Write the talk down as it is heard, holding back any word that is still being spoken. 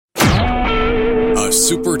a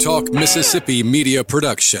SuperTalk Mississippi media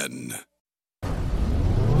production.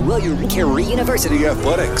 William Carey University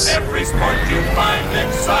Athletics. Every sport you find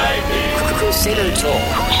exciting. Crusader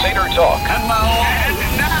Talk. Crusader Talk. And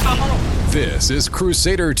now. This is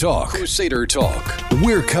Crusader Talk. Crusader Talk.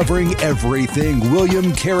 We're covering everything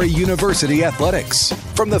William Carey University Athletics.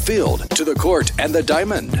 From the field to the court and the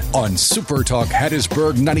diamond on SuperTalk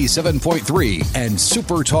Hattiesburg 97.3 and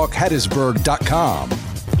SuperTalkHattiesburg.com.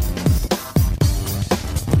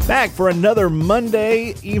 Back for another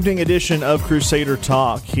Monday evening edition of Crusader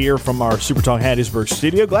Talk here from our SuperTalk Hattiesburg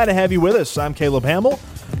studio. Glad to have you with us. I'm Caleb Hamill,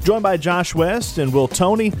 joined by Josh West and Will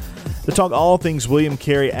Toney to talk all things William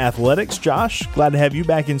Carey Athletics. Josh, glad to have you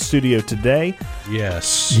back in studio today.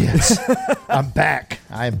 Yes. I'm back.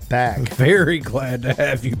 Very glad to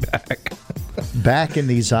have you back. Back, and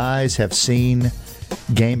these eyes have seen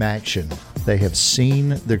game action. They have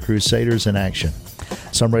seen the Crusaders in action.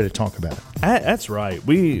 So I'm ready to talk about it. That's right.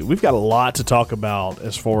 We've got a lot to talk about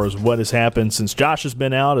as far as what has happened since Josh has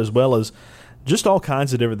been out, as well as just all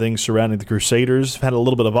kinds of different things surrounding the Crusaders. We've had a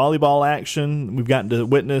little bit of volleyball action we've gotten to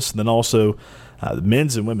witness, and then also the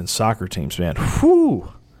men's and women's soccer teams, man.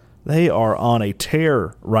 Whew, they are on a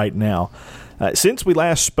tear right now. Since we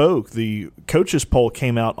last spoke, the coaches poll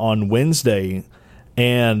came out on Wednesday,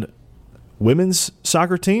 and women's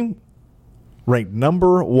soccer team ranked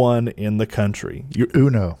number one in the country.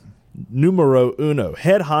 Numero uno.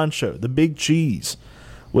 Head honcho, the big cheese.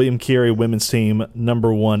 William Carey women's team,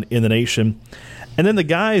 number one in the nation. And then the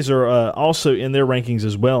guys are also in their rankings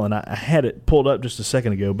as well, and I had it pulled up just a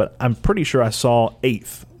second ago, but I'm pretty sure I saw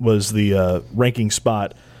 8th was the ranking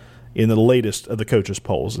spot in the latest of the coaches'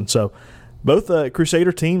 polls. And so both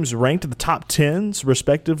Crusader teams ranked in the top 10s,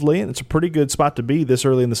 respectively, and it's a pretty good spot to be this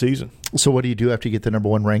early in the season. So what do you do after you get the number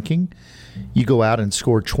one ranking? You go out and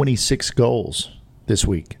score 26 goals this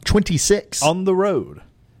week. 26. On the road.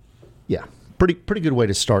 Yeah. Pretty good way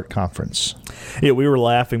to start conference. Yeah, we were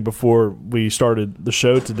laughing before we started the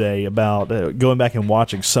show today about going back and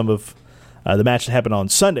watching some of the match that happened on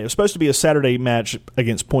Sunday. It was supposed to be a Saturday match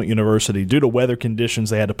against Point University. Due to weather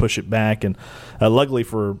conditions, they had to push it back, and luckily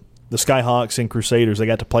for the Skyhawks and Crusaders, they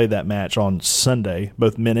got to play that match on Sunday,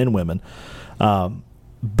 both men and women.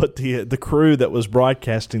 But the crew that was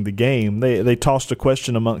broadcasting the game, they tossed a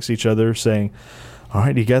question amongst each other saying, all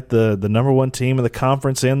right, you got the number one team in the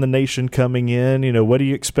conference and the nation coming in. You know, what do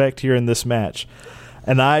you expect here in this match?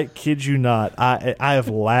 And I kid you not, I have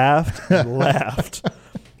laughed and laughed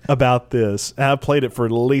about this. And I played it for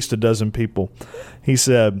at least a dozen people. He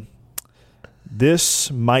said, this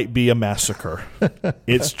might be a massacre.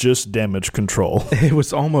 It's just damage control. It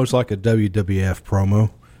was almost like a WWF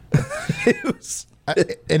promo.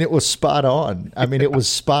 And it was spot on. I mean, it was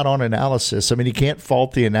spot on analysis. I mean, you can't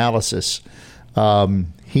fault the analysis.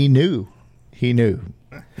 He knew. He did.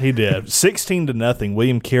 16-0.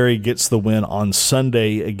 William Carey gets the win on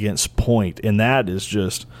Sunday against Point, and that is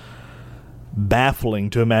just baffling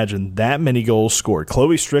to imagine that many goals scored.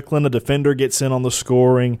 Chloe Strickland, a defender, gets in on the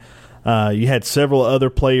scoring. You had several other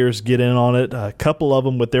players get in on it. A couple of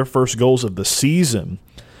them with their first goals of the season,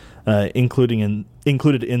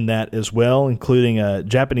 included in that as well, including a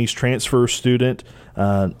Japanese transfer student,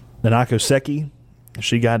 Nanako Seki.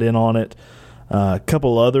 She got in on it. A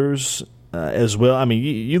couple others as well. I mean,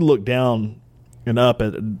 you look down and up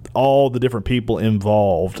at all the different people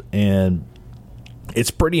involved, and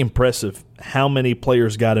it's pretty impressive how many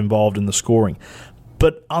players got involved in the scoring.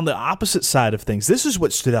 But on the opposite side of things, this is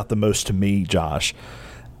what stood out the most to me, Josh.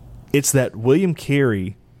 It's that William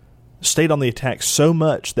Carey stayed on the attack so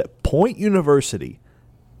much that Point University,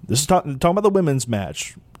 this is talking about the women's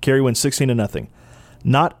match, Carey wins 16-0,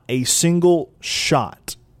 not a single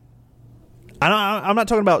shot. I'm not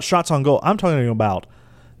talking about shots on goal. I'm talking about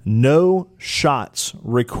no shots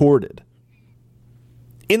recorded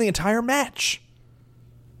in the entire match.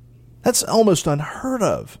 That's almost unheard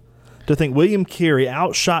of, to think William Carey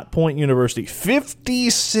outshot Point University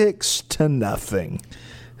 56-0.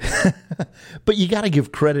 But you got to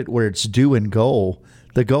give credit where it's due in goal.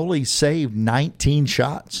 The goalie saved 19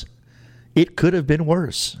 shots. It could have been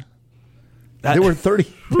worse. There were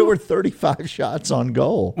 35 shots on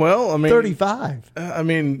goal. Well, I mean, 35.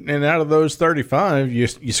 And out of those 35, you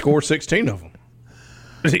score 16 of them.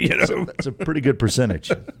 That's a pretty good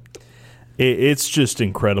percentage. It's just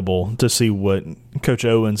incredible to see what Coach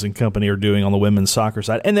Owens and company are doing on the women's soccer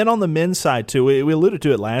side, and then on the men's side too. We alluded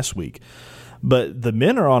to it last week, but the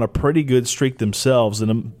men are on a pretty good streak themselves,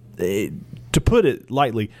 and to put it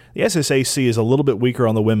lightly, the SSAC is a little bit weaker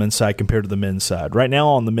on the women's side compared to the men's side. Right now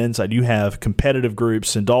on the men's side, you have competitive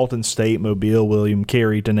groups in Dalton State, Mobile, William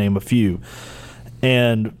Carey, to name a few.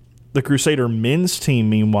 And the Crusader men's team,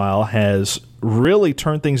 meanwhile, has really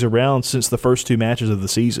turned things around since the first two matches of the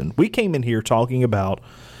season. We came in here talking about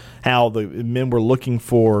how the men were looking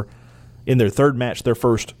for, in their third match, their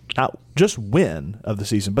first, not just win of the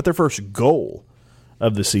season, but their first goal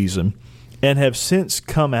of the season, and have since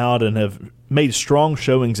come out and have made strong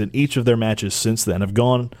showings in each of their matches since then, have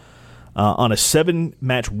gone on a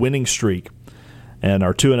 7-match winning streak, and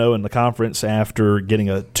are 2-0 in the conference after getting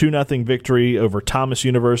a 2-0 victory over Thomas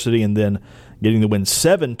University and then getting the win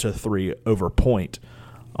 7-3 over Point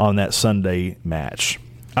on that Sunday match.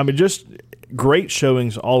 I mean, just great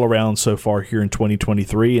showings all around so far here in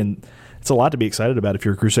 2023, and it's a lot to be excited about if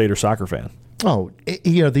you're a Crusader soccer fan. Oh,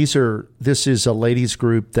 this is a ladies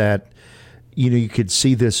group that, you could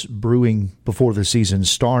see this brewing before the season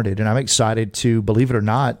started, and I'm excited to, believe it or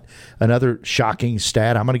not, another shocking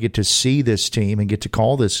stat, I'm going to get to see this team and get to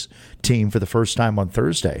call this team for the first time on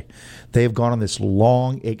Thursday. They have gone on this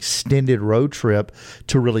long, extended road trip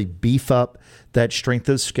to really beef up that strength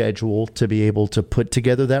of schedule, to be able to put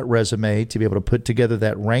together that resume, to be able to put together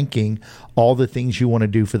that ranking, all the things you want to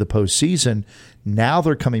do for the postseason. Now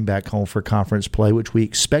they're coming back home for conference play, which we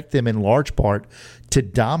expect them in large part to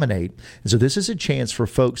dominate. And so this is a chance for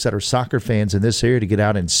folks that are soccer fans in this area to get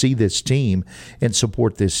out and see this team and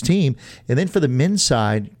support this team. And then for the men's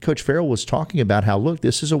side, Coach Farrell was talking about how, look,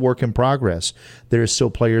 this is a work in progress. There are still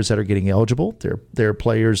players that are getting eligible. There are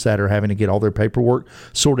players that are having to get all their paperwork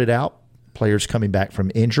sorted out. Players coming back from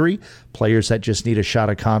injury, players that just need a shot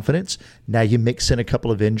of confidence. Now you mix in a couple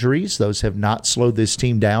of injuries. Those have not slowed this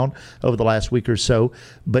team down over the last week or so.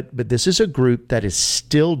 But this is a group that is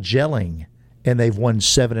still gelling, and they've won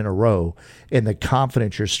 7 in a row. And the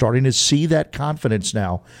confidence, you're starting to see that confidence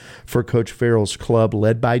now for Coach Farrell's club,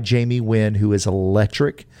 led by Jamie Wynn, who is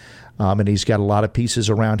electric. And he's got a lot of pieces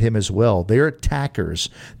around him as well. They're attackers.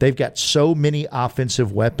 They've got so many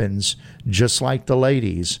offensive weapons, just like the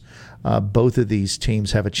ladies. Both of these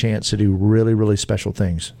teams have a chance to do really, really special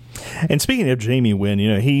things. And speaking of Jamie Wynn,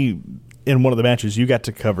 he, in one of the matches you got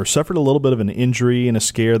to cover, suffered a little bit of an injury and a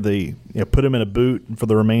scare. They put him in a boot for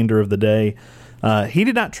the remainder of the day. He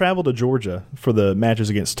did not travel to Georgia for the matches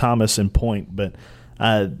against Thomas and Point, but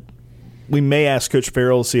we may ask Coach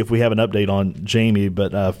Farrell to see if we have an update on Jamie.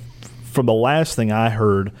 But from the last thing I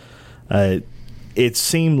heard, it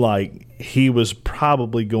seemed like he was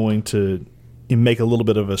probably going to make a little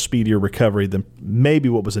bit of a speedier recovery than maybe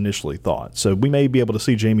what was initially thought. So we may be able to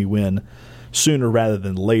see Jamie Wynn sooner rather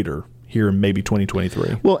than later here in maybe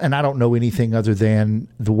 2023. Well, and I don't know anything other than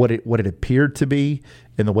what it appeared to be,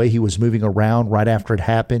 and the way he was moving around right after it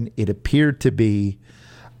happened. It appeared to be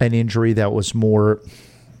an injury that was more,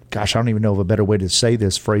 gosh, I don't even know of a better way to say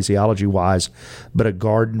this phraseology-wise, but a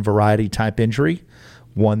garden variety type injury,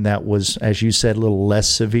 one that was, as you said, a little less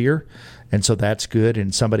severe. And so that's good.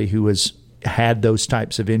 And somebody who has had those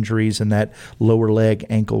types of injuries in that lower leg,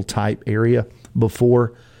 ankle type area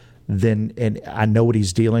before, then, and I know what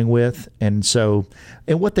he's dealing with. And so,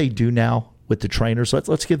 and what they do now with the trainers,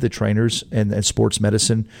 let's give the trainers and sports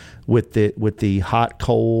medicine with the hot,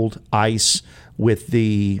 cold, ice, with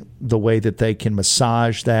the way that they can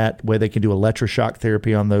massage that, way they can do electroshock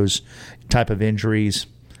therapy on those type of injuries.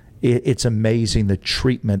 It's amazing the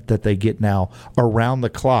treatment that they get now around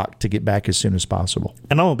the clock to get back as soon as possible.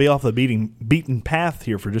 And I'm going to be off the beaten path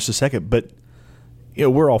here for just a second, but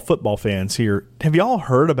we're all football fans here. Have y'all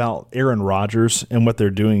heard about Aaron Rodgers and what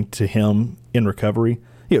they're doing to him in recovery?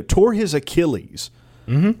 Tore his Achilles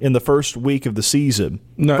in the first week of the season,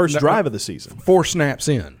 drive of the season. 4 snaps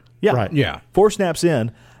in. Yeah. Right. Yeah. 4 snaps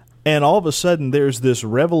in. And all of a sudden there's this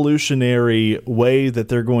revolutionary way that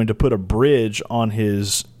they're going to put a bridge on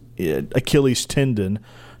his Achilles tendon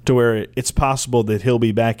to where it's possible that he'll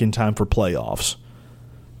be back in time for playoffs,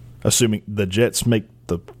 assuming the Jets make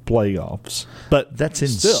the playoffs. But that's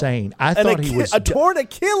insane. I thought he was a torn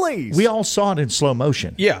Achilles. We all saw it in slow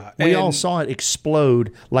motion. Yeah, we all saw it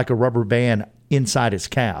explode like a rubber band inside his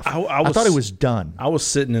calf. I thought it was done. I was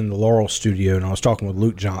sitting in the Laurel studio and I was talking with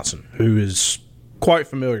Luke Johnson, who is quite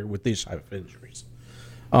familiar with these type of injuries.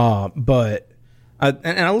 But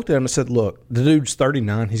I looked at him and said, look, the dude's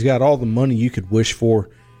 39. He's got all the money you could wish for.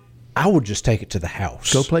 I would just take it to the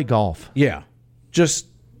house. Go play golf. Yeah. Just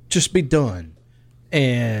be done.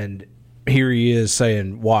 And here he is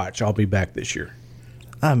saying, watch, I'll be back this year.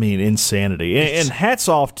 I mean, insanity. And hats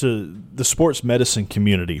off to the sports medicine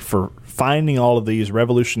community for finding all of these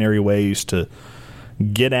revolutionary ways to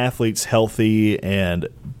get athletes healthy and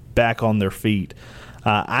back on their feet.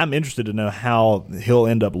 I'm interested to know how he'll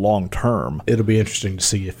end up long term. It'll be interesting to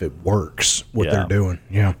see if it works, what they're doing.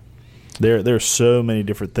 Yeah. There's so many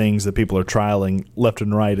different things that people are trialing left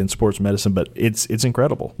and right in sports medicine, but it's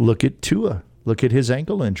incredible. Look at Tua. Look at his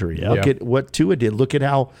ankle injury. Yep. Look at what Tua did. Look at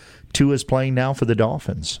how Tua's playing now for the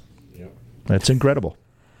Dolphins. Yep. That's incredible.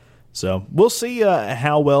 So we'll see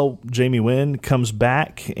how well Jamie Wynn comes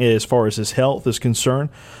back as far as his health is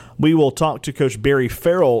concerned. We will talk to Coach Barry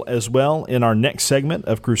Farrell as well in our next segment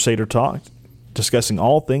of Crusader Talk, discussing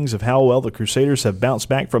all things of how well the Crusaders have bounced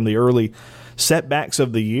back from the early setbacks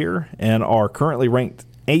of the year and are currently ranked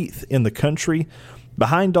 8th in the country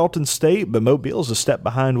behind Dalton State, but Mobile's a step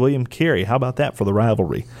behind William Carey. How about that for the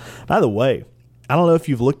rivalry? By the way, I don't know if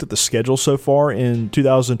you've looked at the schedule so far in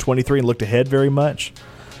 2023 and looked ahead very much,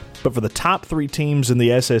 but for the top 3 teams in the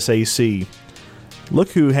SSAC, look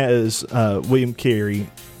who has William Carey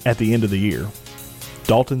at the end of the year.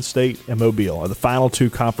 Dalton State and Mobile are the final 2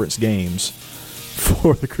 conference games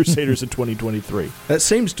for the Crusaders in 2023. That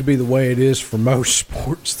seems to be the way it is for most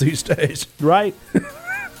sports these days. Right?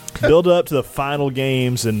 Build up to the final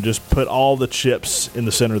games and just put all the chips in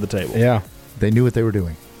the center of the table. Yeah. They knew what they were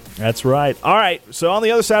doing. That's right. All right, so on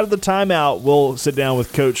the other side of the timeout, we'll sit down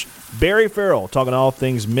with Coach Barry Farrell, talking all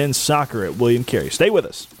things men's soccer at William Carey. Stay with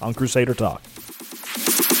us on Crusader Talk.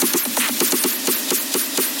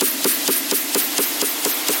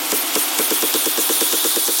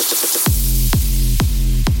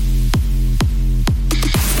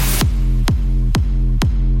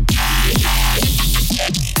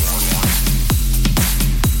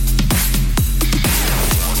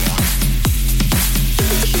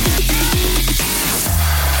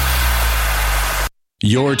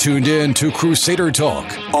 You're tuned in to Crusader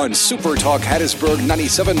Talk on Super Talk Hattiesburg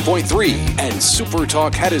 97.3 and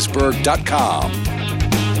supertalkhattiesburg.com.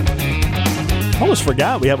 I almost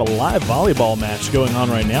forgot we have a live volleyball match going on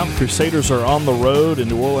right now. Crusaders are on the road in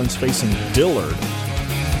New Orleans facing Dillard.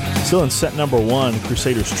 Still in set number 1,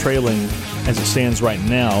 Crusaders trailing as it stands right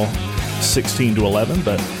now, 16-11,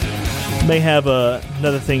 but may have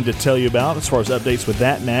another thing to tell you about as far as updates with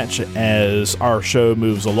that match as our show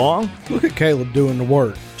moves along. Look at Caleb doing the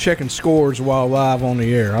work, checking scores while live on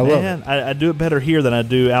the air. I love it. I do it better here than I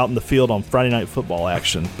do out in the field on Friday night football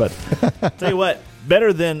action. But tell you what,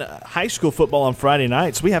 better than high school football on Friday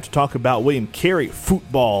nights, we have to talk about William Carey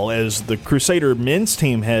football, as the Crusader men's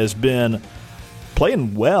team has been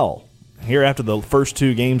playing well here after the first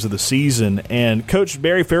 2 games of the season. And Coach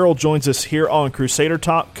Barry Farrell joins us here on Crusader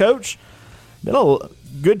Talk. Coach, been a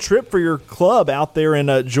good trip for your club out there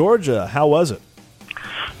in Georgia. How was it?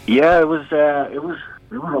 Yeah, it was a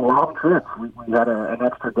long trip. We had an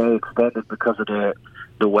extra day extended because of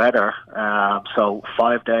the weather. So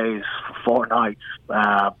 5 days, 4 nights.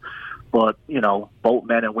 But both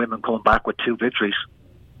men and women coming back with 2 victories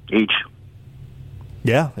each.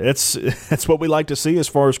 Yeah, it's what we like to see as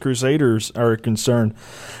far as Crusaders are concerned.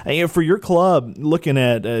 And for your club, looking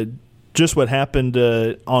at just what happened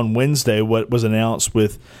on Wednesday, what was announced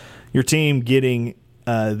with your team getting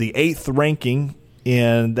the 8th ranking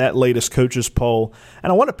in that latest coaches poll.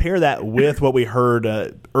 And I want to pair that with what we heard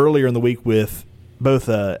earlier in the week with both,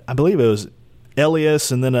 I believe it was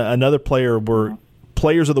Elias and then another player were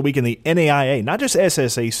players of the week in the NAIA, not just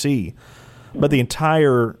SSAC, but the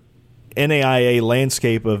entire NAIA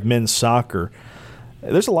landscape of men's soccer.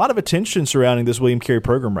 There's a lot of attention surrounding this William Carey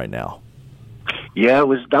program right now. Yeah,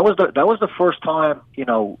 that was the first time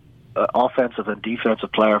offensive and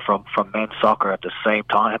defensive player from men's soccer at the same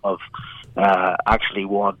time of actually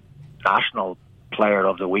won national player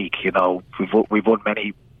of the week. We've won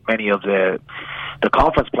many of the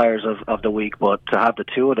conference players of the week, but to have the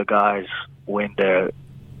 2 of the guys win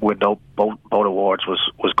both awards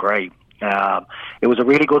was great. It was a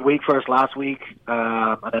really good week for us last week,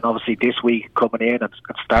 and then obviously this week coming in and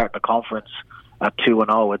starting the conference at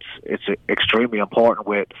 2-0, it's extremely important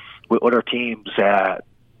with other teams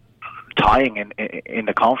tying in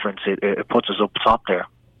the conference. It puts us up top there.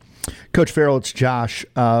 Coach Farrell, it's Josh.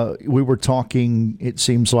 We were talking, it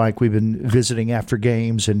seems like we've been visiting after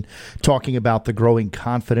games and talking about the growing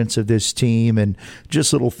confidence of this team and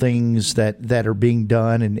just little things that are being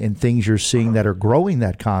done and things you're seeing that are growing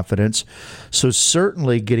that confidence. So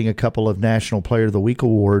certainly getting a couple of National Player of the Week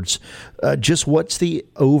awards. Just what's the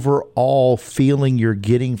overall feeling you're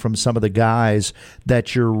getting from some of the guys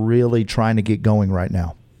that you're really trying to get going right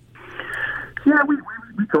now? Yeah, we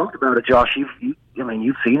talked about it, Josh. You've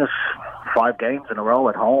seen us 5 games in a row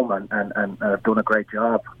at home and have done a great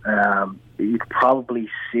job. You could probably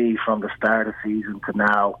see from the start of the season to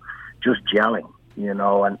now just gelling,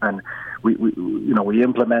 and we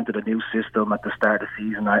implemented a new system at the start of the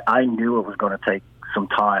season. I knew it was going to take some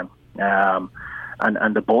time, and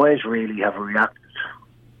the boys really have reacted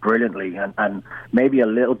brilliantly, and maybe a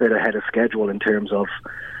little bit ahead of schedule in terms of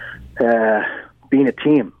being a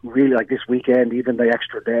team. Really, like this weekend, even the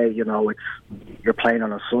extra day, you're playing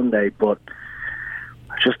on a Sunday, but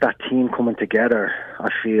just that team coming together, I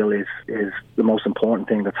feel, is the most important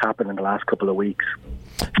thing that's happened in the last couple of weeks.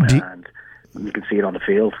 And you can see it on the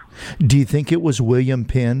field. Do you think it was William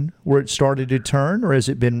Penn where it started to turn, or has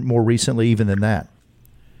it been more recently even than that?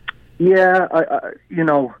 Yeah,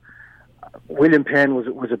 William Penn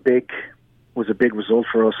was a big result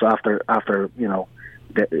for us after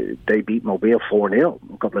they beat Mobile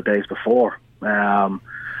 4-0 a couple of days before.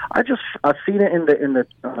 I've seen it on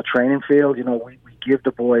the training field. We give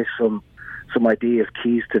the boys some ideas,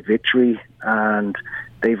 keys to victory, and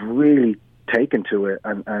they've really taken to it,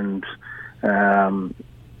 and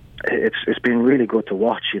it's been really good to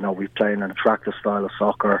watch. We've played an attractive style of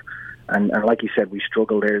soccer, and like you said, we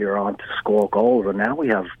struggled earlier on to score goals, and now we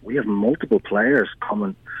have multiple players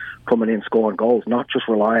coming in scoring goals, not just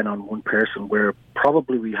relying on one person, where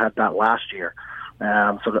probably we had that last year.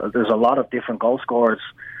 So there's a lot of different goal scorers,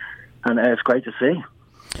 and it's great to see.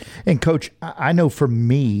 And Coach, I know for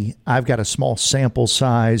me, I've got a small sample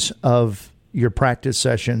size of your practice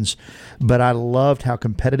sessions, but I loved how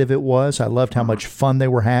competitive it was. I loved how much fun they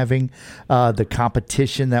were having, the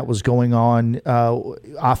competition that was going on,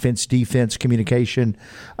 offense, defense, communication.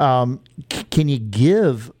 Can you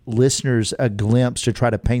give listeners a glimpse to try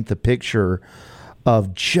to paint the picture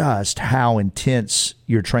of just how intense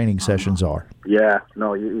your training sessions are? Yeah,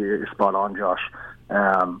 no, you're spot on, Josh.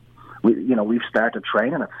 We've started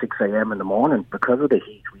training at 6 a.m. in the morning because of the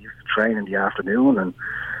heat. We used to train in the afternoon, and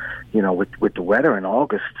with the weather in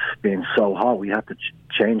August being so hot, we had to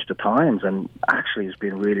change the times, and actually it's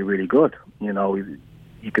been really, really good.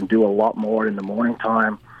 You can do a lot more in the morning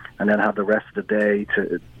time and then have the rest of the day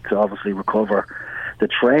to obviously recover. The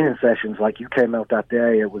training sessions, like you came out that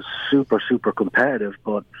day, it was super, super competitive,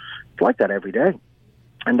 but it's like that every day.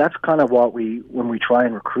 And that's kind of what when we try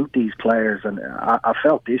and recruit these players, and I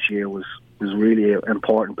felt this year was really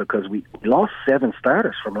important because we lost 7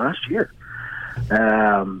 starters from last year.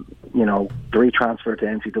 3 transferred to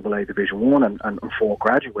NCAA Division 1 and 4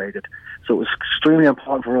 graduated. So it was extremely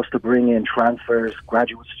important for us to bring in transfers,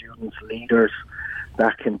 graduate students, leaders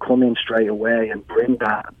that can come in straight away and bring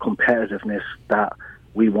that competitiveness that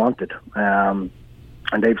we wanted. And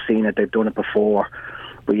they've seen it, they've done it before.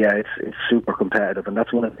 But yeah, it's super competitive, and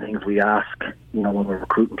that's one of the things we ask, when we're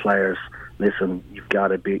recruiting players. Listen, you got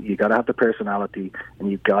to have the personality,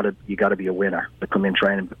 and you got to be a winner to come in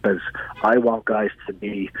training, because I want guys to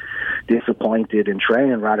be disappointed in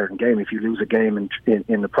training rather than game. If you lose a game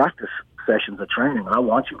in the practice sessions of training, I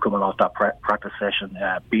want you coming off that practice session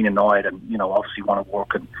being annoyed, and obviously want to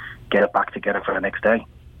work and get it back together for the next day.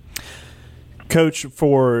 Coach,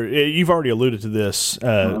 you've already alluded to this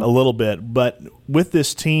a little bit, but with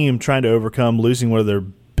this team trying to overcome losing one of their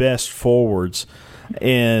best forwards,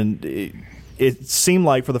 and it seemed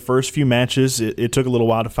like for the first few matches it took a little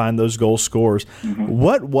while to find those goal scorers. Mm-hmm.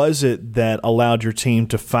 What was it that allowed your team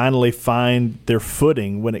to finally find their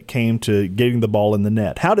footing when it came to getting the ball in the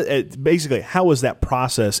net? How was that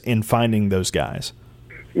process in finding those guys?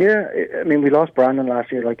 Yeah, I mean, we lost Brandon last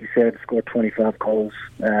year, like you said, scored 25 goals.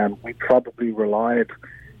 We probably relied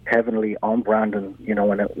heavily on Brandon,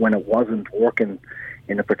 when it wasn't working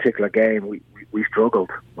in a particular game, we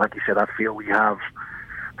struggled. Like you said, I feel we have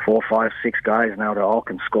 4, 5, 6 guys now that all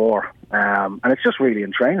can score. And it's just really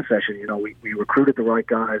in training session, we recruited the right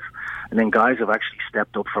guys, and then guys have actually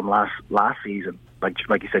stepped up from last season.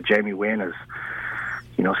 Like you said, Jamie Wynn has,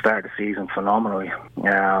 started the season phenomenally.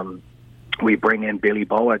 We bring in Billy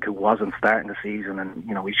Boag, who wasn't starting the season, and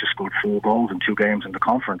he's just scored 4 goals in 2 games in the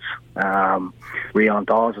conference. Rion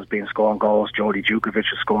Dawes has been scoring goals. Jody Jukovic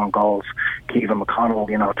is scoring goals. Keevan McConnell,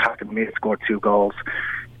 attacking mid, scored 2 goals.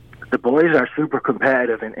 The boys are super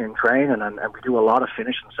competitive in training, and we do a lot of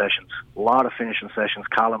finishing sessions.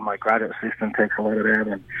 Callum, my graduate assistant, takes a lot of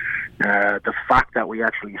them. And the fact that we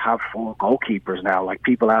actually have 4 goalkeepers now, like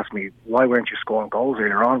people ask me, why weren't you scoring goals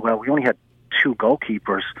earlier on? Well, we only had 2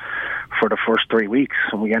 goalkeepers for the first 3 weeks,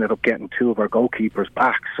 and we ended up getting 2 of our goalkeepers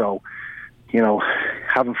back. So,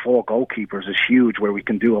 having 4 goalkeepers is huge, where we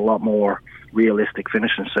can do a lot more realistic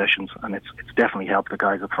finishing sessions, and it's definitely helped the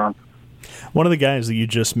guys up front. One of the guys that you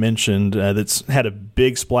just mentioned that's had a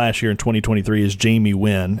big splash here in 2023 is Jamie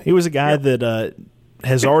Wynn. He was a guy that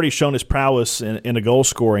has already shown his prowess in a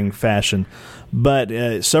goal-scoring fashion, but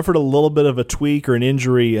suffered a little bit of a tweak or an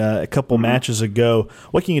injury a couple matches ago.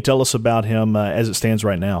 What can you tell us about him as it stands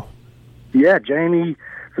right now? Yeah, Jamie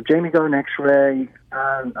got an X-ray,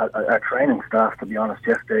 and our training staff, to be honest,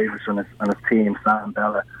 Jeff Davis and his team, Sam and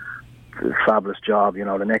Bella, a fabulous job. You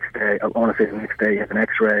know, the next day, I want to say the next day, he had an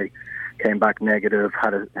X-ray, came back negative,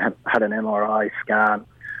 had an MRI scan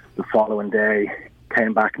the following day,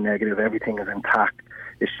 came back negative. Everything is intact.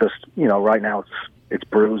 It's just, you know, right now it's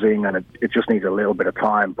bruising, and it just needs a little bit of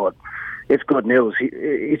time, but it's good news.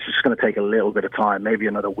 It's just going to take a little bit of time, maybe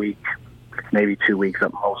another week, maybe 2 weeks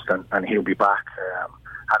at most, and he'll be back.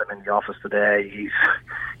 Had him in the office today. He's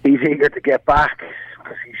eager to get back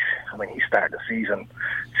because he started the season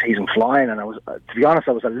flying, and to be honest,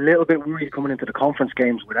 I was a little bit worried coming into the conference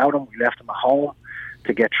games without him. We left him at home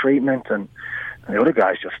to get treatment, and the other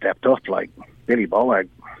guys just stepped up. Like Billy Boag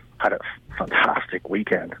had a fantastic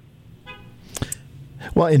weekend.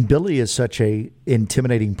 Well, and Billy is such a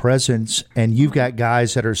intimidating presence, and you've got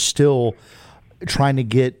guys that are still trying to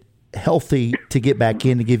get healthy to get back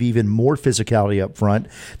in to give even more physicality up front.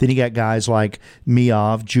 Then you got guys like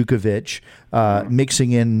Mijov, Jukovic,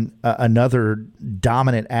 mixing in another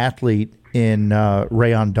dominant athlete in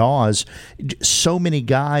Rayon Dawes. So many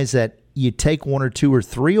guys that you take one or two or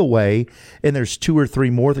three away, and there's two or three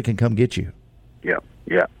more that can come get you.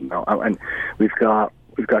 Yeah. No, and we've got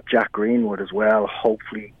Jack Greenwood as well.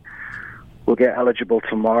 Hopefully, we'll get eligible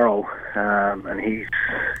tomorrow, and he's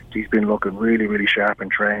been looking really, really sharp in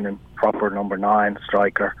training. Proper number 9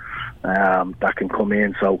 striker that can come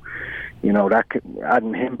in. So, you know,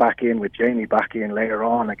 adding him back in with Jamie back in later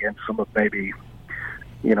on against some of maybe,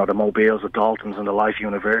 you know, the Mobiles, the Daltons, and the Life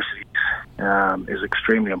Universities is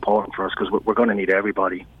extremely important for us because we're going to need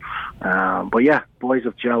everybody. But yeah, boys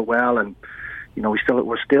have gelled well, and you know,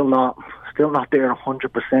 we're still not there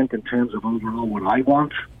 100% in terms of overall what I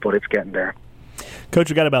want, but it's getting there. Coach,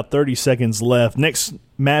 we got about 30 seconds left. Next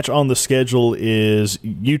match on the schedule is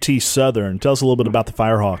UT Southern. Tell us a little bit about the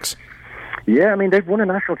Firehawks. Yeah, I mean, they've won a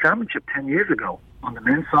national championship 10 years ago on the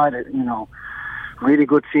men's side. You know, really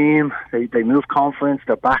good team. They moved conference.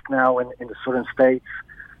 They're back now in the Southern States.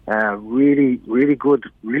 Really good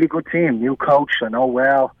team. New coach, I know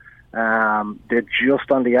well. They're just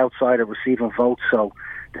on the outside of receiving votes, so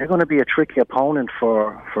they're going to be a tricky opponent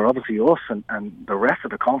for obviously us and the rest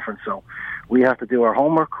of the conference. So we have to do our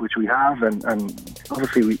homework, which we have, and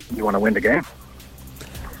obviously we want to win the game.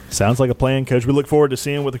 Sounds like a plan, Coach. We look forward to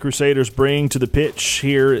seeing what the Crusaders bring to the pitch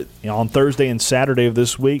here on Thursday and Saturday of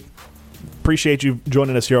this week. Appreciate you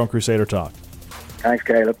joining us here on Crusader Talk. Thanks,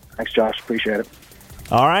 Caleb. Thanks, Josh. Appreciate it.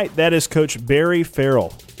 All right, that is Coach Barry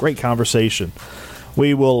Farrell. Great conversation.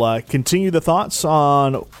 We will continue the thoughts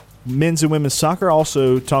on men's and women's soccer,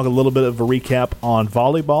 also talk a little bit of a recap on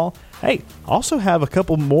volleyball. Hey, also have a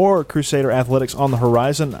couple more Crusader athletics on the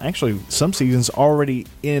horizon. Actually, some seasons already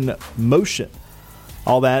in motion.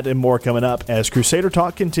 All that and more coming up as Crusader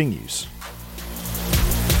Talk continues.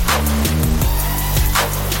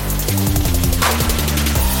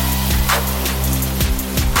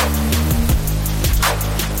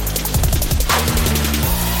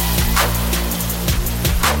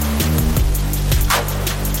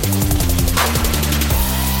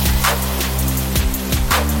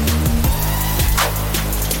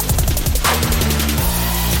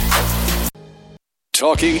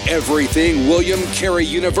 Talking everything William Carey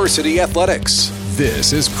University athletics.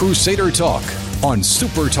 This is Crusader Talk on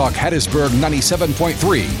Super Talk Hattiesburg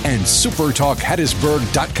 97.3 and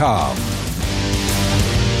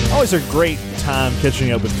supertalkhattiesburg.com. Always a great time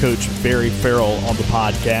catching up with Coach Barry Farrell on the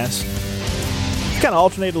podcast. Kind of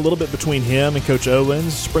alternate a little bit between him and Coach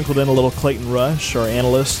Owens, sprinkled in a little Clayton Rush, our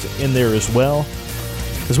analyst, in there as well.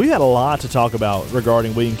 Because we had a lot to talk about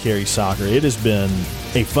regarding William Carey soccer. It has been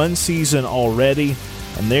a fun season already,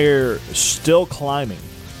 and they're still climbing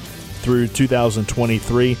through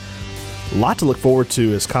 2023. A lot to look forward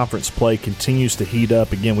to as conference play continues to heat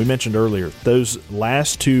up. Again, we mentioned earlier, those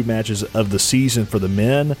last two matches of the season for the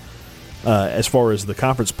men, as far as the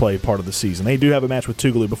conference play part of the season. They do have a match with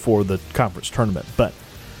Tougaloo before the conference tournament, but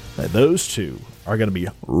those two are going to be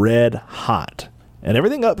red hot. And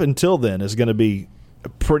everything up until then is going to be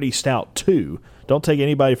pretty stout too. Don't take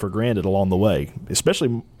anybody for granted along the way,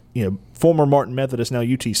 especially former Martin Methodist, now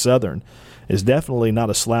UT Southern, is definitely not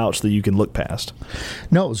a slouch that you can look past.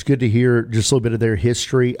 No, it was good to hear just a little bit of their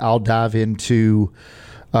history. I'll dive into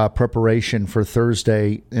preparation for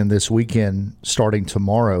Thursday and this weekend starting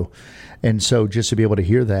tomorrow. And so just to be able to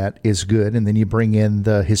hear that is good. And then you bring in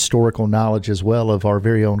the historical knowledge as well of our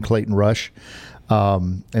very own Clayton Rush.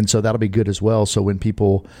 And so that'll be good as well. So when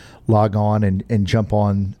people log on and jump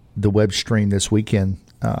on the web stream this weekend,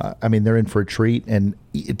 they're in for a treat. And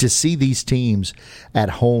to see these teams at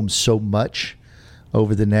home so much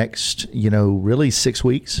over the next, really 6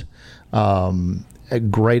 weeks, a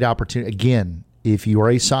great opportunity. Again, if you are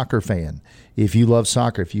a soccer fan, if you love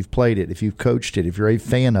soccer, if you've played it, if you've coached it, if you're a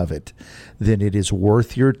fan of it, then it is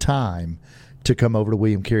worth your time to come over to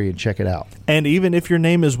William Carey and check it out. And even if your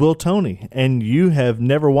name is Will Toney and you have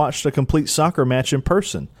never watched a complete soccer match in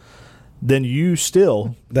person, then you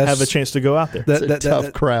still have a chance to go out there. It's a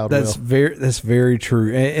tough crowd. That's very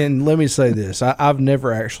true. And let me say this: I've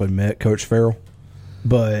never actually met Coach Farrell,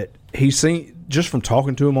 but just from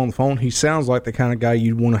talking to him on the phone, he sounds like the kind of guy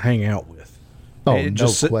you'd want to hang out with. Oh,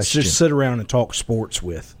 no question. Just sit around and talk sports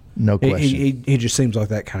with. No question. He just seems like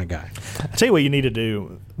that kind of guy. I'll tell you what you need to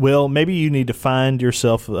do. Will, maybe you need to find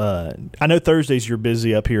yourself I know Thursdays you're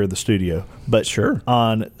busy up here in the studio, but sure.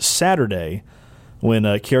 On Saturday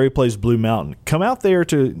when Carey plays Blue Mountain, come out there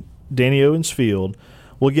to Danny Owens Field.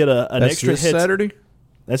 We'll get an extra this Saturday?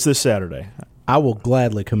 That's this Saturday. I will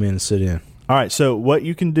gladly come in and sit in. All right, so what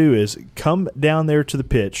you can do is come down there to the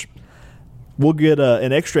pitch. We'll get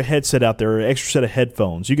an extra headset out there, an extra set of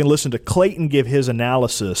headphones. You can listen to Clayton give his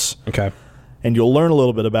analysis. Okay. And you'll learn a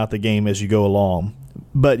little bit about the game as you go along.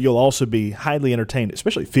 But you'll also be highly entertained,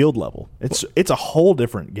 especially field level. It's a whole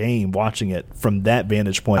different game watching it from that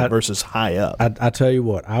vantage point versus high up. I tell you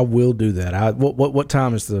what, I will do that. What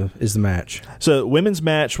time is the match? So women's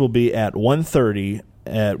match will be at 1:30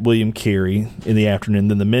 at William Carey in the afternoon.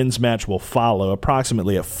 Then the men's match will follow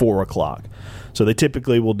approximately at 4 o'clock. So they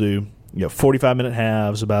typically will do 45-minute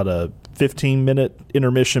halves, about a 15-minute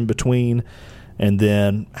intermission between, and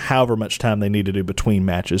then however much time they need to do between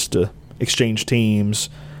matches to exchange teams,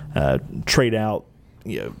 trade out,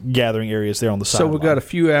 gathering areas there on the sideline. So we've got a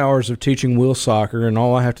few hours of teaching Will soccer, and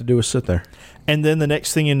all I have to do is sit there. And then the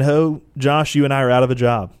next thing you know, Josh, you and I are out of a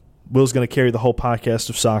job. Will's going to carry the whole podcast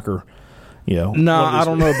of soccer. No, I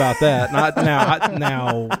don't know about that.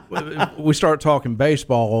 Now, we start talking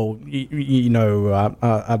baseball.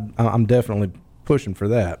 I'm definitely pushing for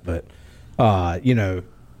that. But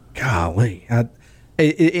golly,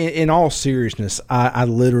 in all seriousness, I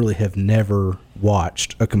literally have never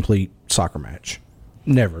watched a complete soccer match.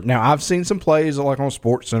 Never. Now, I've seen some plays like on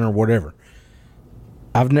SportsCenter or whatever.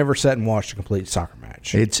 I've never sat and watched a complete soccer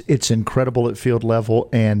match. It's incredible at field level,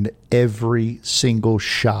 and every single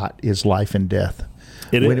shot is life and death.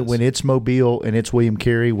 When it's Mobile and it's William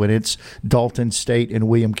Carey, when it's Dalton State and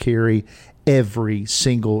William Carey, every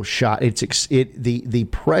single shot. The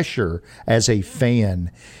pressure as a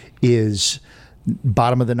fan is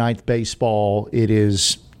bottom of the ninth baseball. It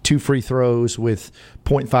is 2 free throws with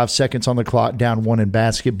 0.5 seconds on the clock, down 1 in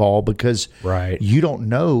basketball, because you don't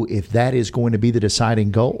know if that is going to be the deciding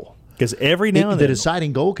goal. Because every now and then, the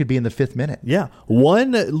deciding goal could be in the 5th minute. Yeah.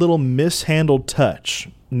 One little mishandled touch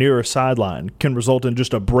near a sideline can result in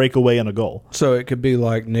just a breakaway and a goal. So it could be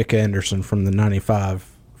like Nick Anderson from the 95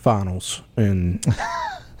 finals. And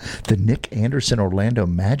the Nick Anderson Orlando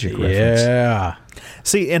Magic reference. Yeah.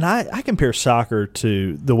 See, and I compare soccer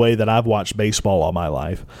to the way that I've watched baseball all my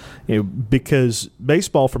life, because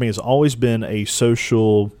baseball for me has always been a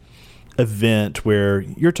social event where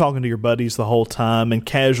you're talking to your buddies the whole time and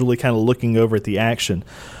casually kind of looking over at the action.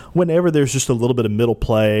 Whenever there's just a little bit of middle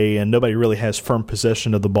play and nobody really has firm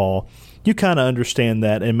possession of the ball, you kind of understand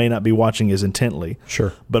that and may not be watching as intently.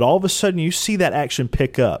 Sure. But all of a sudden you see that action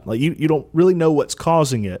pick up. Like you don't really know what's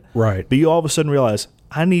causing it. Right. But you all of a sudden realize,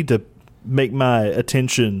 I need to make my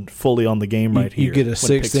attention fully on the game right here. You get a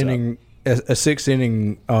sixth inning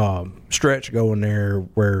stretch going there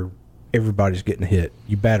where everybody's getting hit.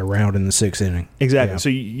 You bat around in the 6th inning. Exactly. Yeah. So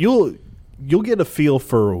you'll get a feel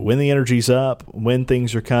for when the energy's up, when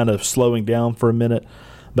things are kind of slowing down for a minute.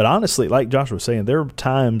 But honestly, like Josh was saying, there are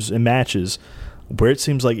times in matches where it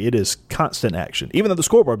seems like it is constant action, even though the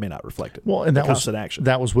scoreboard may not reflect it. Well, and that constant action.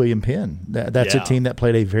 That was William Penn. That's a team that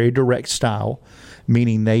played a very direct style,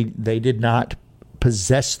 meaning they did not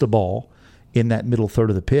possess the ball in that middle third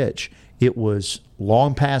of the pitch. It was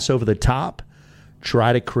long pass over the top,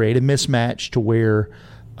 try to create a mismatch to where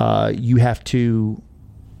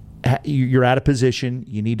you're out of position.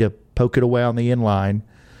 You need to poke it away on the end line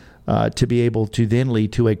to be able to then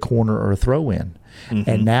lead to a corner or a throw in. Mm-hmm.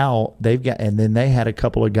 And now then they had a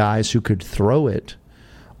couple of guys who could throw it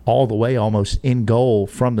all the way almost in goal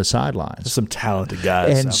from the sidelines. Some talented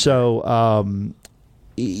guys. And so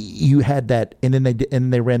you had that, and then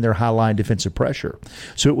they ran their high line defensive pressure.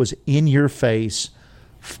 So it was in your face,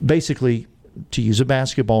 basically. To use a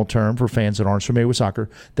basketball term for fans that aren't familiar with soccer,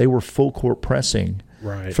 they were full court pressing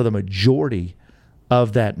for the majority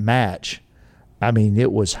of that match. I mean,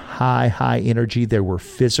 it was high energy. They were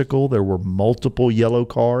physical. There were multiple yellow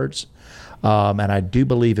cards. And I do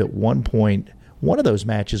believe at one point, one of those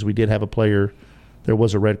matches, we did have a player, there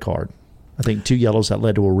was a red card. I think 2 yellows that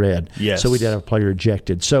led to a red. Yes. So we did have a player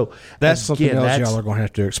ejected. So That's something again, else y'all are going to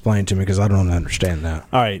have to explain to me because I don't understand that.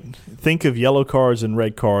 All right. Think of yellow cards and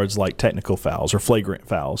red cards like technical fouls or flagrant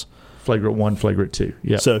fouls. Flagrant 1, flagrant 2.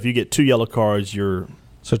 Yeah. So if you get 2 yellow cards, you're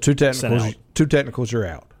So two sent out. technicals, you're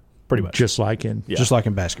out. Pretty much. Just like in Just like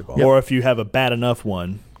in basketball. Or if you have a bad enough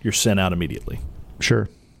one, you're sent out immediately. Sure.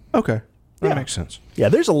 Okay. That Yeah. makes sense. Yeah,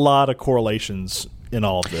 there's a lot of correlations in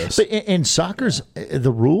all of this. But in soccer's,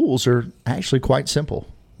 the rules are actually quite simple.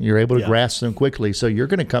 You're able to Yeah. grasp them quickly. So you're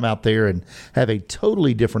going to come out there and have a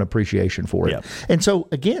totally different appreciation for it. Yeah. And so,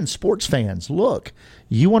 again, sports fans, look,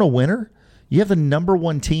 you want a winner? You have the number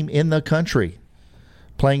 1 team in the country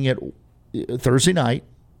playing it Thursday night,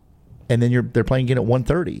 and then they're playing again at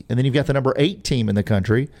 1:30. And then you've got the number 8 team in the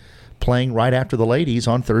country playing right after the ladies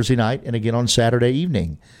on Thursday night and again on Saturday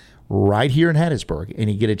evening. Right here in Hattiesburg, and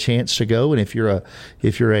you get a chance to go. And if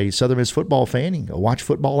you're a Southern Miss football fan, you can go watch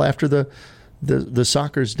football after the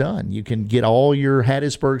soccer's done. You can get all your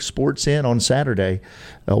Hattiesburg sports in on Saturday,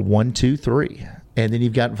 1, 2, 3, and then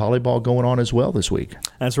you've got volleyball going on as well this week.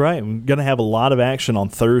 That's right. We're going to have a lot of action on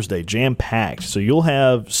Thursday, jam-packed. So you'll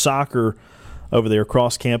have soccer over there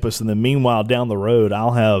across campus, and then meanwhile down the road,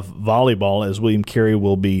 I'll have volleyball as William Carey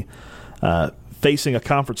will be facing a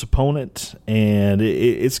conference opponent, and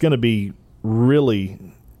it's going to be really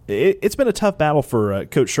it's been a tough battle for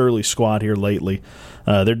Coach Shirley's squad here lately.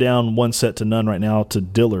 They're down 1-0 right now to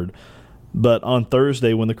Dillard. But on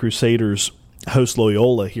Thursday when the Crusaders host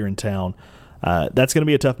Loyola here in town, that's going to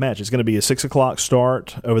be a tough match. It's going to be a 6 o'clock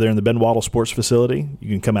start over there in the Ben Waddle Sports Facility. You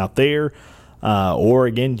can come out there, or,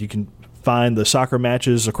 again, you can find the soccer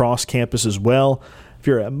matches across campus as well. If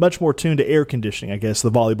you're much more tuned to air conditioning, I guess the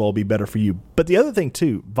volleyball will be better for you. But the other thing,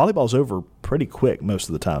 too, volleyball's over pretty quick most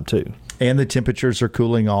of the time, too. And the temperatures are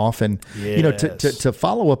cooling off. And, to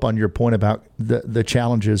follow up on your point about the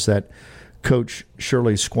challenges that Coach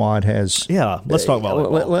Shirley's squad has. Yeah, let's talk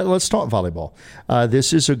volleyball. Let's talk volleyball.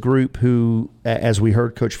 This is a group who, as we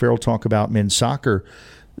heard Coach Farrell talk about men's soccer,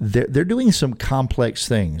 they're doing some complex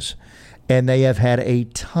things. And they have had a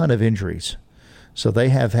ton of injuries. So they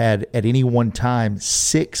have had, at any one time,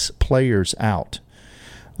 6 players out.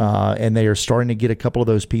 And they are starting to get a couple of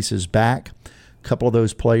those pieces back. A couple of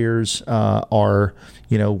those players are,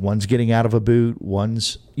 one's getting out of a boot.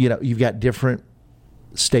 One's, you've got different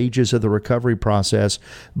stages of the recovery process.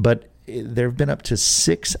 But there have been up to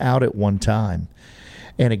 6 out at one time.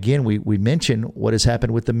 And again, we mentioned what has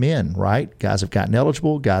happened with the men, right? Guys have gotten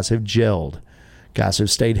eligible. Guys have gelled. Guys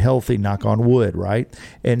have stayed healthy, knock on wood, right?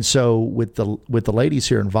 And so with the ladies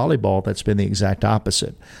here in volleyball, that's been the exact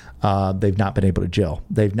opposite. They've not been able to gel.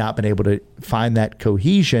 They've not been able to find that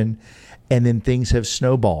cohesion, and then things have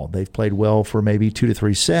snowballed. They've played well for maybe 2 to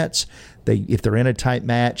 3 sets. If they're in a tight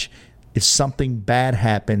match, if something bad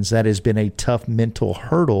happens, that has been a tough mental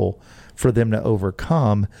hurdle for them to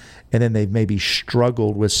overcome. And then they've maybe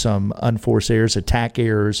struggled with some unforced errors, attack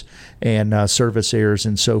errors, and service errors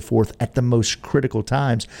and so forth at the most critical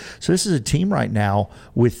times. So this is a team right now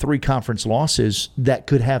with 3 conference losses that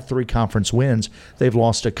could have 3 conference wins. They've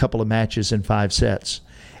lost a couple of matches in 5 sets.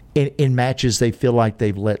 In matches they feel like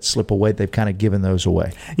they've let slip away, they've kind of given those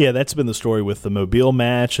away. Yeah, that's been the story with the Mobile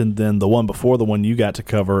match, and then the one before the one you got to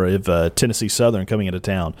cover of Tennessee Southern coming into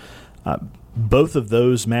town. Both of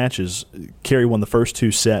those matches, Carey won the first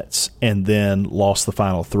 2 sets and then lost the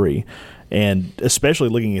final 3. And especially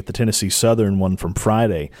looking at the Tennessee Southern one from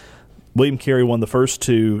Friday, William Carey won the first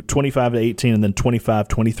 2, 25-18, and then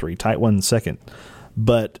 25-23. Tight one in the second.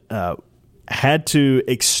 But had to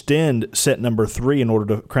extend set number 3 in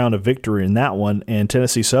order to crown a victory in that one, and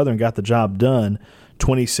Tennessee Southern got the job done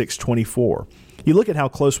 26-24. You look at how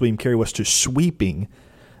close William Carey was to sweeping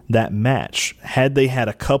that match. Had they had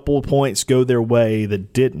a couple points go their way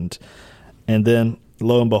that didn't, and then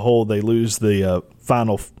lo and behold, they lose the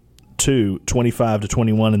final 2,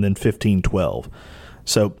 25-21, and then 15-12.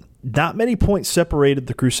 So not many points separated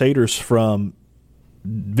the Crusaders from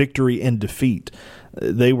victory and defeat.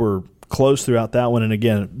 They were close throughout that one, and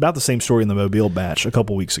again, about the same story in the Mobile match a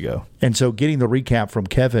couple weeks ago. And so getting the recap from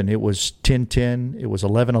Kevin, it was 10-10, it was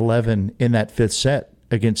 11-11 in that 5th set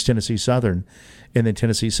against Tennessee Southern, and then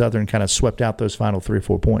Tennessee Southern kind of swept out those final 3 or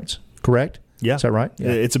 4 points. Correct? Yeah. Is that right? Yeah.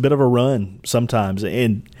 It's a bit of a run sometimes.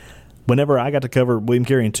 And whenever I got to cover William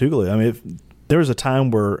Carey and Tougaloo, there was a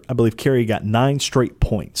time where I believe Carey got 9 straight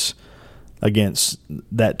points against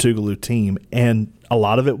that Tougaloo team, and a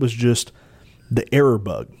lot of it was just the error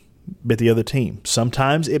bug with the other team.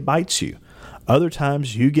 Sometimes it bites you. Other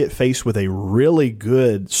times you get faced with a really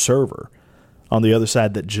good server on the other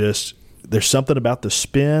side that just – there's something about the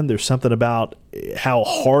spin. There's something about how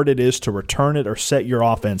hard it is to return it or set your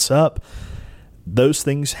offense up. those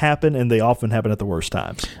things happen, and they often happen at the worst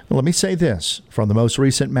times. Well, let me say this. From the most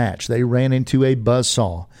recent match, they ran into a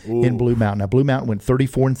buzzsaw in Blue Mountain. Now, Blue Mountain went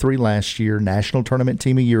 34-3 last year, national tournament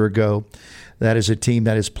team a year ago. That is a team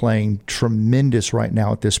that is playing tremendous right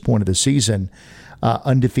now at this point of the season.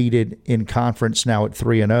 Undefeated in conference, now at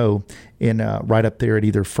 3-0, in right up there at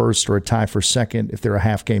either first or a tie for second if they're a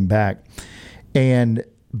half game back. And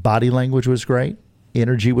body language was great.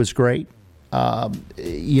 Energy was great.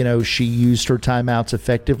 She used her timeouts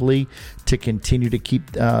effectively to continue to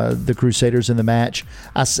keep the Crusaders in the match.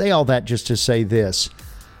 I say all that just to say this.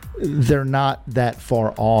 They're not that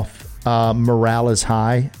far off. Morale is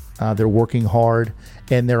high. They're working hard,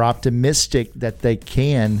 and they're optimistic that they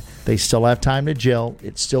can. They still have time to gel.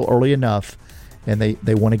 It's still early enough, and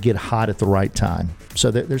they want to get hot at the right time.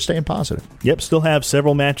 So they're staying positive. Yep, still have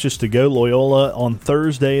several matches to go. Loyola on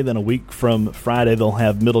Thursday, then a week from Friday they'll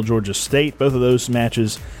have Middle Georgia State. Both of those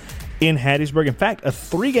matches in Hattiesburg. In fact, a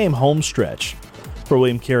 3-game home stretch for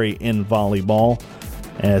William Carey in volleyball,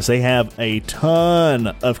 as they have a ton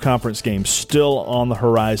of conference games still on the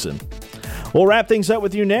horizon. We'll wrap things up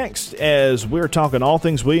with you next as we're talking all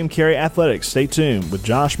things William Carey athletics. Stay tuned with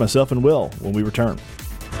Josh, myself, and Will when we return.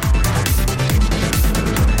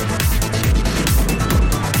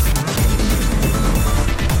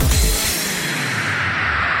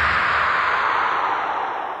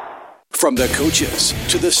 From the coaches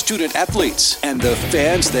to the student athletes and the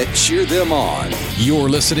fans that cheer them on, you're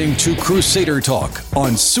listening to Crusader Talk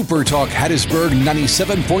on Super Talk Hattiesburg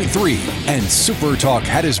 97.3 and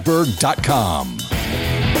supertalkhattiesburg.com.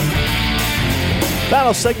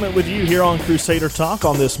 Final segment with you here on Crusader Talk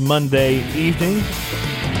on this Monday evening.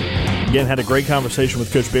 Again, had a great conversation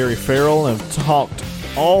with Coach Barry Farrell and talked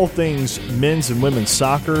all things men's and women's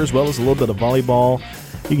soccer, as well as a little bit of volleyball.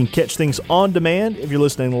 You can catch things on demand if you're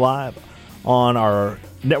listening live on our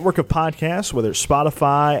network of podcasts, whether it's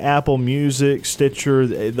Spotify, Apple Music,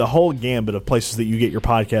 Stitcher, the whole gambit of places that you get your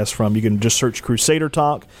podcasts from. You can just search Crusader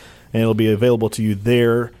Talk, and it'll be available to you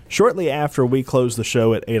there shortly after we close the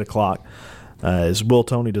show at 8 o'clock. As Will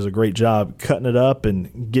Tony does a great job cutting it up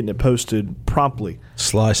and getting it posted promptly.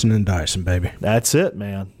 Slicing and dicing, baby. That's it,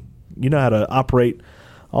 man. You know how to operate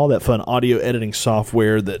all that fun audio editing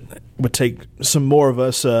software that would take some more of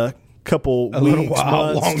us couple weeks,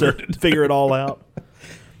 months to figure it all out.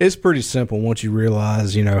 It's pretty simple once you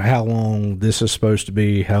realize, how long this is supposed to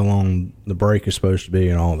be, how long the break is supposed to be,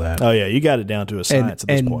 and all that. Oh, yeah. You got it down to a science at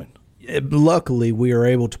this point. Luckily, we are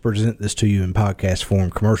able to present this to you in podcast form,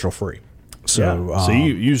 commercial-free. So, yeah. So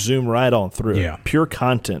you zoom right on through. Yeah. Pure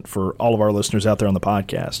content for all of our listeners out there on the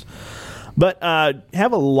podcast. But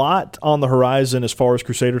have a lot on the horizon as far as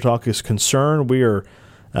Crusader Talk is concerned. We are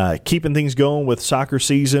keeping things going with soccer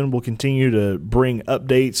season. We'll continue to bring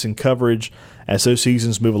updates and coverage as those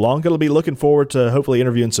seasons move along. Going to be looking forward to hopefully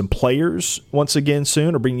interviewing some players once again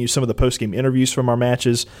soon, or bringing you some of the post-game interviews from our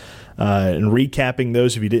matches and recapping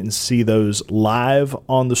those if you didn't see those live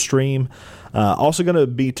on the stream. Also going to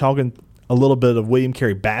be talking a little bit of William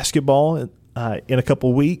Carey basketball in a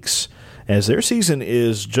couple weeks, as their season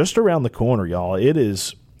is just around the corner, y'all. It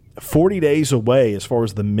is 40 days away as far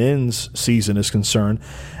as the men's season is concerned.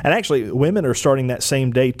 And actually, women are starting that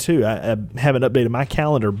same day, too. I haven't updated my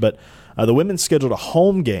calendar, but the women scheduled a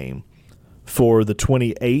home game for the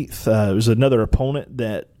 28th. It was another opponent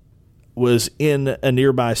that was in a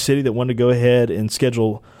nearby city that wanted to go ahead and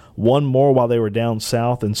schedule one more while they were down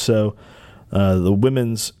south. And so the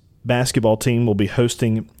women's basketball team will be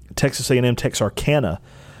hosting Texas A&M Texarkana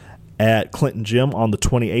at Clinton Gym on the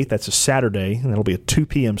 28th. That's a Saturday, and it'll be a 2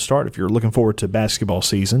 p.m. start if you're looking forward to basketball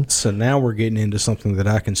season. So now we're getting into something that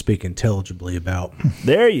I can speak intelligibly about.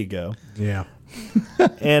 There you go. Yeah.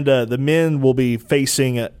 And the men will be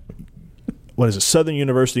facing, Southern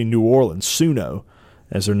University New Orleans, SUNO,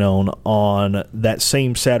 as they're known, on that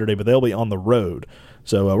same Saturday, but they'll be on the road.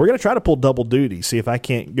 So we're going to try to pull double duty, see if I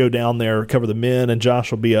can't go down there, cover the men, and Josh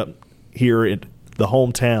will be up here in the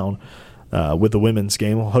hometown with the women's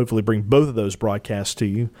game. We'll hopefully bring both of those broadcasts to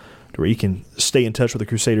you to where you can stay in touch with the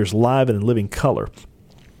Crusaders live and in living color.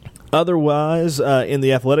 Otherwise, in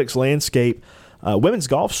the athletics landscape, women's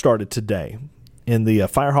golf started today in the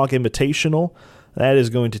Firehawk Invitational. That is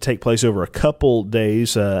going to take place over a couple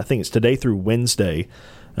days. I think it's today through Wednesday.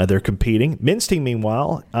 They're competing. Men's team,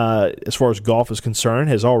 meanwhile, as far as golf is concerned,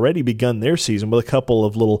 has already begun their season with a couple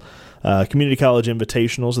of little community college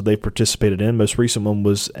invitationals that they've participated in. Most recent one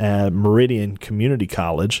was at Meridian Community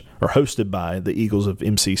College, or hosted by the Eagles of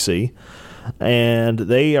MCC. And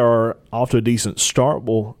they are off to a decent start.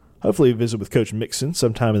 We'll hopefully visit with Coach Mixon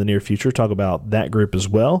sometime in the near future, talk about that group as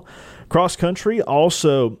well. Cross country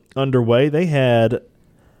also underway. They had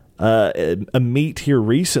a meet here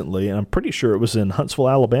recently, and I'm pretty sure it was in Huntsville,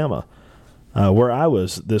 Alabama, where I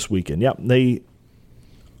was this weekend. Yep, they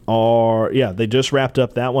just wrapped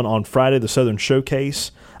up that one on Friday, the Southern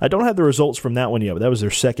Showcase. I don't have the results from that one yet, but that was their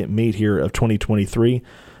second meet here of 2023.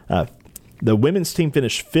 The women's team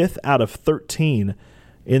finished 5th out of 13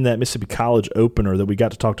 in that Mississippi College opener that we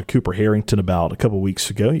got to talk to Cooper Harrington about a couple weeks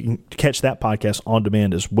ago. You can catch that podcast on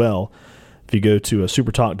demand as well if you go to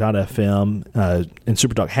supertalk.fm and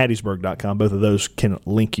supertalkhattiesburg.com. Both of those can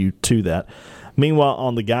link you to that. Meanwhile,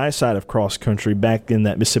 on the guys' side of cross country, back in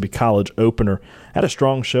that Mississippi College opener, had a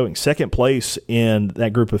strong showing. Second place in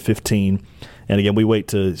that group of 15. And again, we wait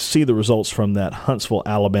to see the results from that Huntsville,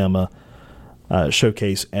 Alabama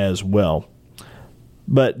showcase as well.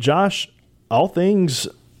 But Josh, all things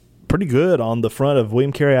pretty good on the front of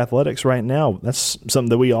William Carey Athletics right now. That's something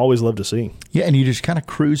that we always love to see. Yeah, and you just kind of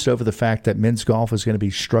cruised over the fact that men's golf is going to be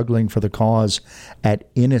struggling for the cause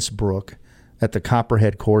at Innisbrook at the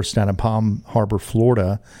Copperhead course down in Palm Harbor,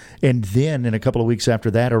 Florida. And then in a couple of weeks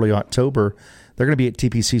after that, early October, they're going to be at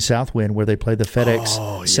TPC Southwind where they play the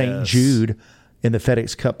FedEx St. Jude in the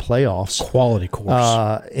FedEx Cup playoffs. Quality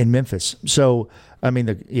course. In Memphis. So, I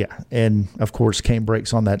mean, and of course,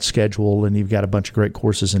 Canebrake's on that schedule, and you've got a bunch of great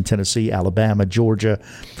courses in Tennessee, Alabama, Georgia.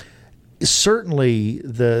 Certainly,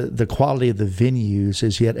 the quality of the venues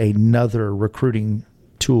is yet another recruiting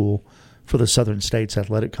tool for the Southern States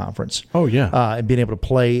Athletic Conference. Oh, yeah. And being able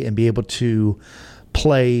to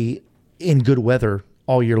play in good weather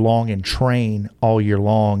all year long and train all year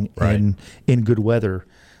long in good weather.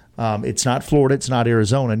 It's not Florida, it's not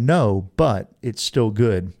Arizona, no, but it's still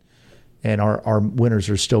good. And our winters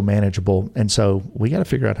are still manageable. And so we got to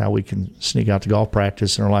figure out how we can sneak out to golf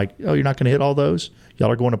practice. And we're like, oh, you're not going to hit all those?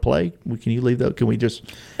 Y'all are going to play? Can you leave those? Can we just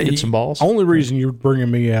hit some balls? Only reason you're bringing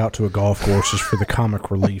me out to a golf course is for the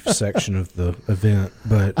comic relief section of the event.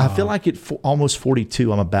 But I feel like at almost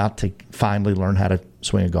 42, I'm about to finally learn how to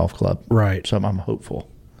swing a golf club. Right. So I'm hopeful.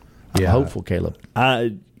 I'm hopeful, Caleb.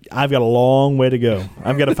 I've got a long way to go.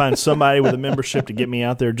 I've got to find somebody with a membership to get me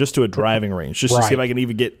out there just to a driving range, just to see if I can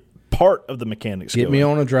even get part of the mechanics Get going. me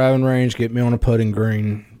on a driving range, get me on a putting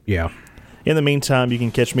green. Yeah. In the meantime, you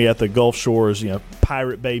can catch me at the Gulf Shores,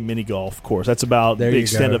 Pirate Bay mini golf course. That's about the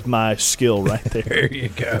extent of my skill right there. There you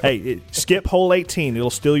go. Hey, skip hole 18. It'll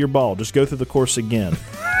steal your ball. Just go through the course again.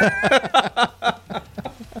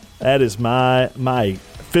 That is my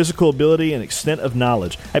physical ability and extent of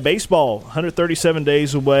knowledge. Hey, baseball, 137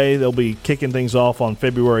 days away. They'll be kicking things off on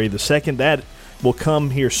February the 2nd. That will come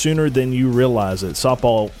here sooner than you realize it.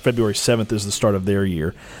 Softball, February 7th is the start of their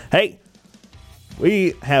year. Hey,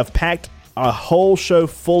 we have packed a whole show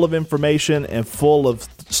full of information and full of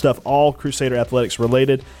stuff, all Crusader Athletics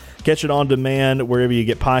related. Catch it on demand wherever you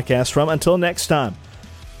get podcasts from. Until next time,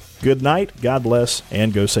 good night, God bless,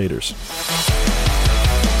 and go Saders.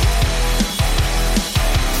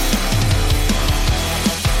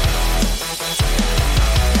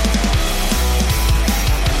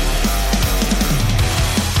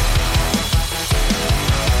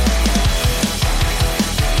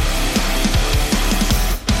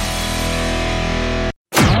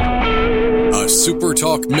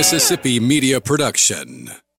 SuperTalk Mississippi Media Production.